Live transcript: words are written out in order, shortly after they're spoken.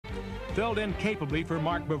filled in capably for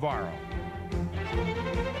Mark Bavaro.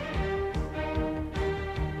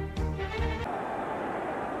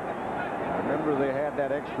 Remember, they had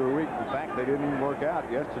that extra week. In fact, they didn't even work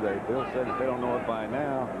out yesterday. Bill said if they don't know it by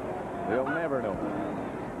now, they'll never know it.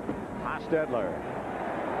 Hostetler.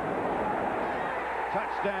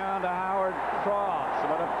 Touchdown to Howard Cross,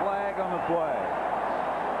 but a flag on the play.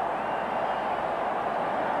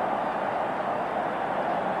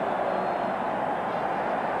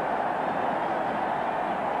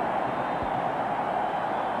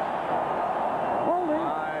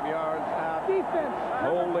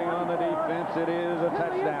 Holding on the defense, it is a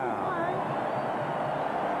touchdown.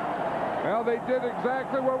 Well, they did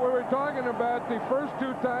exactly what we were talking about. The first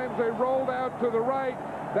two times they rolled out to the right.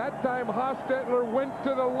 That time Hostetler went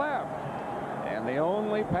to the left. And the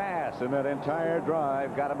only pass in that entire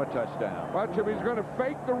drive got him a touchdown. Watch him. He's going to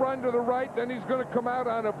fake the run to the right, then he's going to come out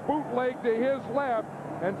on a bootleg to his left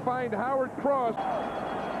and find Howard Cross.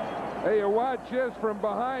 Hey, you watch this from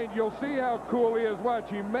behind. You'll see how cool he is. Watch,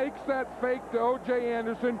 he makes that fake to O.J.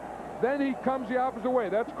 Anderson. Then he comes the opposite way.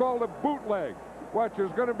 That's called a bootleg. Watch,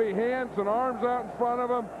 there's going to be hands and arms out in front of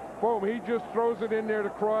him. Boom, he just throws it in there to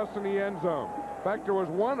Cross in the end zone. In fact, there was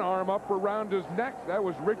one arm up around his neck. That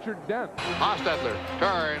was Richard Dent. Hostetler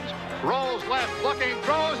turns, rolls left, looking,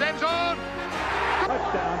 throws, end zone.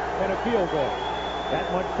 Touchdown and a field goal. That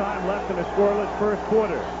much time left in a scoreless first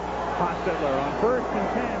quarter. Hostetler on 1st and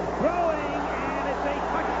 10, throwing, and it's a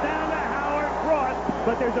touchdown to Howard Cross,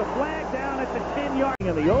 but there's a flag down at the 10-yard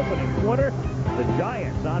in the opening quarter. The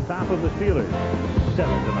Giants on top of the Steelers, 7-0.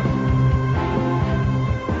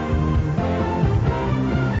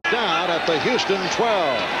 Down at the Houston 12.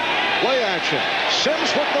 Play action. Sims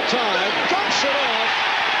with the time, dumps it off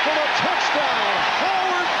for a touchdown.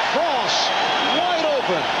 Howard Cross, wide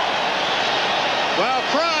open. Well,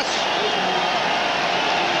 Cross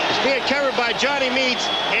is being covered by Johnny Meats,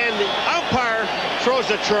 and the umpire throws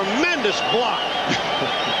a tremendous block.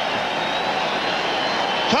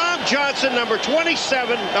 Tom Johnson, number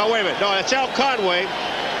 27. No, wait a minute. No, that's Al Conway.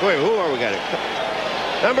 Wait, who are we got it?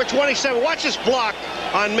 Number 27. Watch this block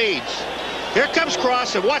on Meads. Here comes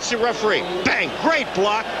Cross, and watch the referee. Bang! Great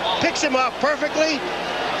block. Picks him off perfectly.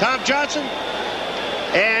 Tom Johnson.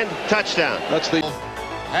 And touchdown. That's the...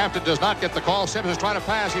 Hampton does not get the call. Sims is trying to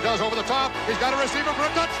pass. He does over the top. He's got a receiver for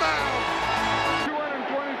a touchdown.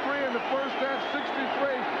 223 in the first half,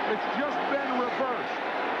 63. It's just been reversed.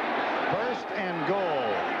 1st and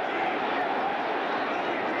goal.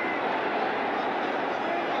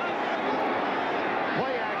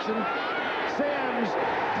 Play action. Sims.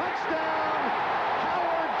 Touchdown.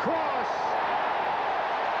 Howard Cross.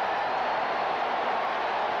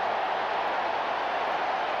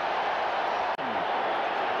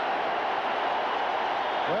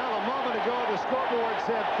 Well, a moment ago, the scoreboard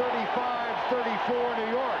said 35-34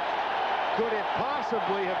 New York. Could it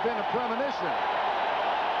possibly have been a premonition?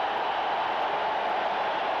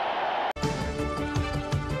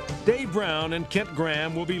 Dave Brown and Kent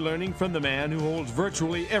Graham will be learning from the man who holds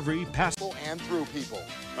virtually every pass. And through people.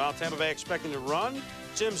 Well, Tampa Bay expecting to run.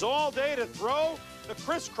 Sims all day to throw. The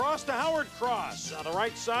crisscross to Howard Cross. On the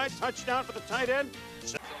right side, touchdown for the tight end.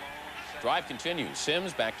 Drive continues.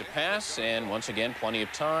 Sims back to pass, and once again, plenty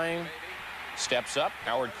of time. Steps up.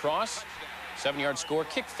 Howard Cross, 7-yard score.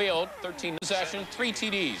 Kick failed. 13 possession, 3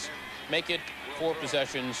 TDs. Make it 4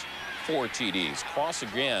 possessions, 4 TDs. Cross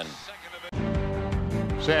again.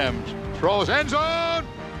 Sims throws, end zone.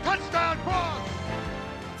 Touchdown, Cross.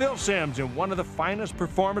 Phil Sims, in one of the finest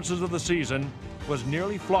performances of the season, was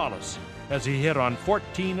nearly flawless as he hit on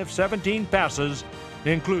 14 of 17 passes,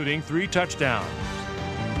 including 3 touchdowns.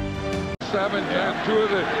 7, and 2 of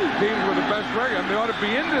the teams with the best record. I mean, they ought to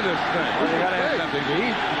be into this thing. Well, you got to have something to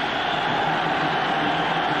eat.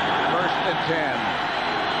 1st and 10.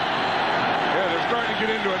 Yeah, they're starting to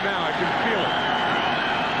get into it now. I can feel it.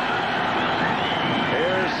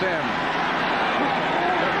 Here's Sims.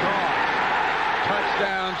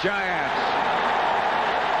 Touchdown, Giants.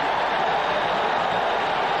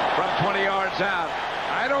 From 20 yards out.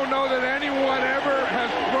 I don't know that anyone ever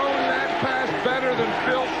has thrown that pass better than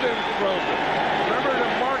Phil Sims throws it. Remember to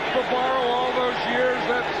Mark Bavaro all those years,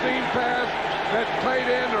 that seam pass, that tight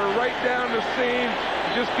end or right down the seam.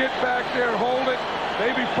 Just get back there, hold it,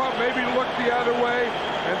 maybe pump, maybe look the other way,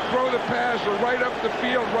 and throw the pass right up the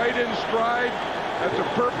field, right in stride. That's a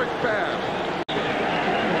perfect pass.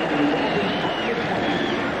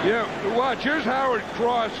 Yeah, watch, here's Howard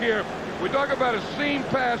Cross here. We talk about a seam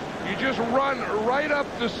pass. You just run right up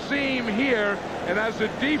the seam here, and as the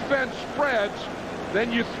defense spreads,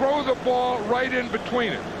 then you throw the ball right in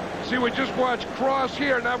between it. See, we just watched Cross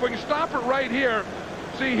here. Now, if we can stop it right here,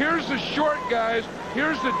 See, here's the short guys.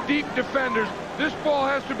 Here's the deep defenders. This ball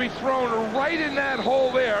has to be thrown right in that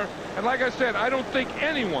hole there. And like I said, I don't think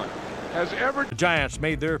anyone has ever... The Giants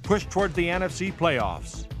made their push towards the NFC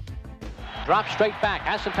playoffs. Drops straight back,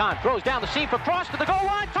 has some time, throws down the seam for Cross to the goal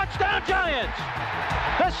line, touchdown Giants!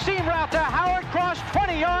 The seam route to Howard Cross,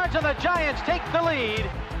 20 yards, and the Giants take the lead.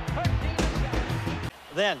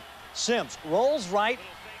 Then Sims rolls right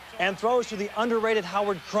and throws to the underrated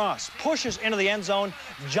Howard Cross, pushes into the end zone.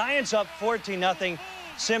 Giants up 14-0.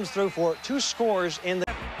 Sims threw for 2 scores in the...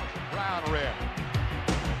 Brown red.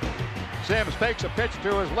 Sims takes a pitch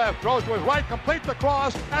to his left, throws to his right, complete the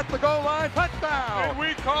cross at the goal line, touchdown! Did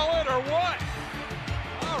we call it or what?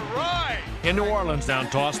 All right! In New Orleans, down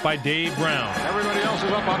toss by Dave Brown. Everybody else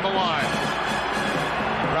is up on the line.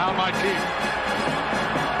 Around my team.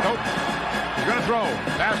 Nope. He's going to throw.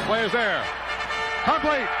 Pass play is there.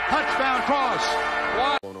 Complete. Touchdown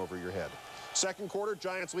Cross. Going over your head. Second quarter,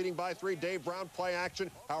 Giants leading by 3. Dave Brown, play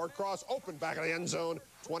action. Howard Cross open back of the end zone.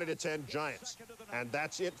 20-10 Giants. And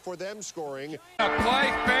that's it for them scoring.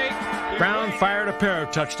 Play fake. Brown fired a pair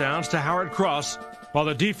of touchdowns to Howard Cross, while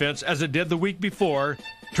the defense, as it did the week before,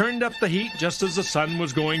 turned up the heat just as the sun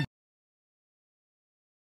was going.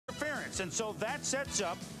 Interference, and so that sets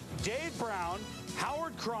up Dave Brown,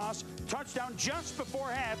 Howard Cross, touchdown just before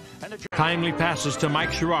half, and the Timely passes to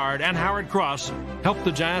Mike Sherrard and Howard Cross helped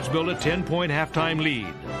the Giants build a 10-point halftime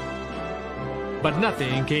lead. But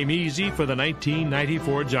nothing came easy for the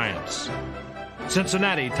 1994 Giants.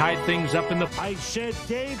 Cincinnati tied things up in the... I said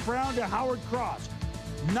Dave Brown to Howard Cross.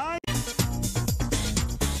 9.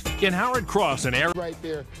 In Howard Cross, an error right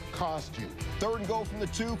there cost you. 3rd and goal from the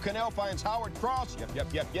 2. Cannell finds Howard Cross.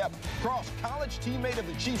 Yep. Cross, college teammate of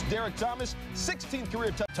the Chiefs, Derek Thomas, 16th career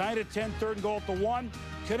touchdown. Tied at 10, 3rd and goal at the 1.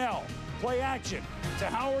 Cannell, play action to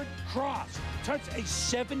Howard Cross. Touch a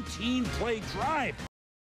 17-play drive.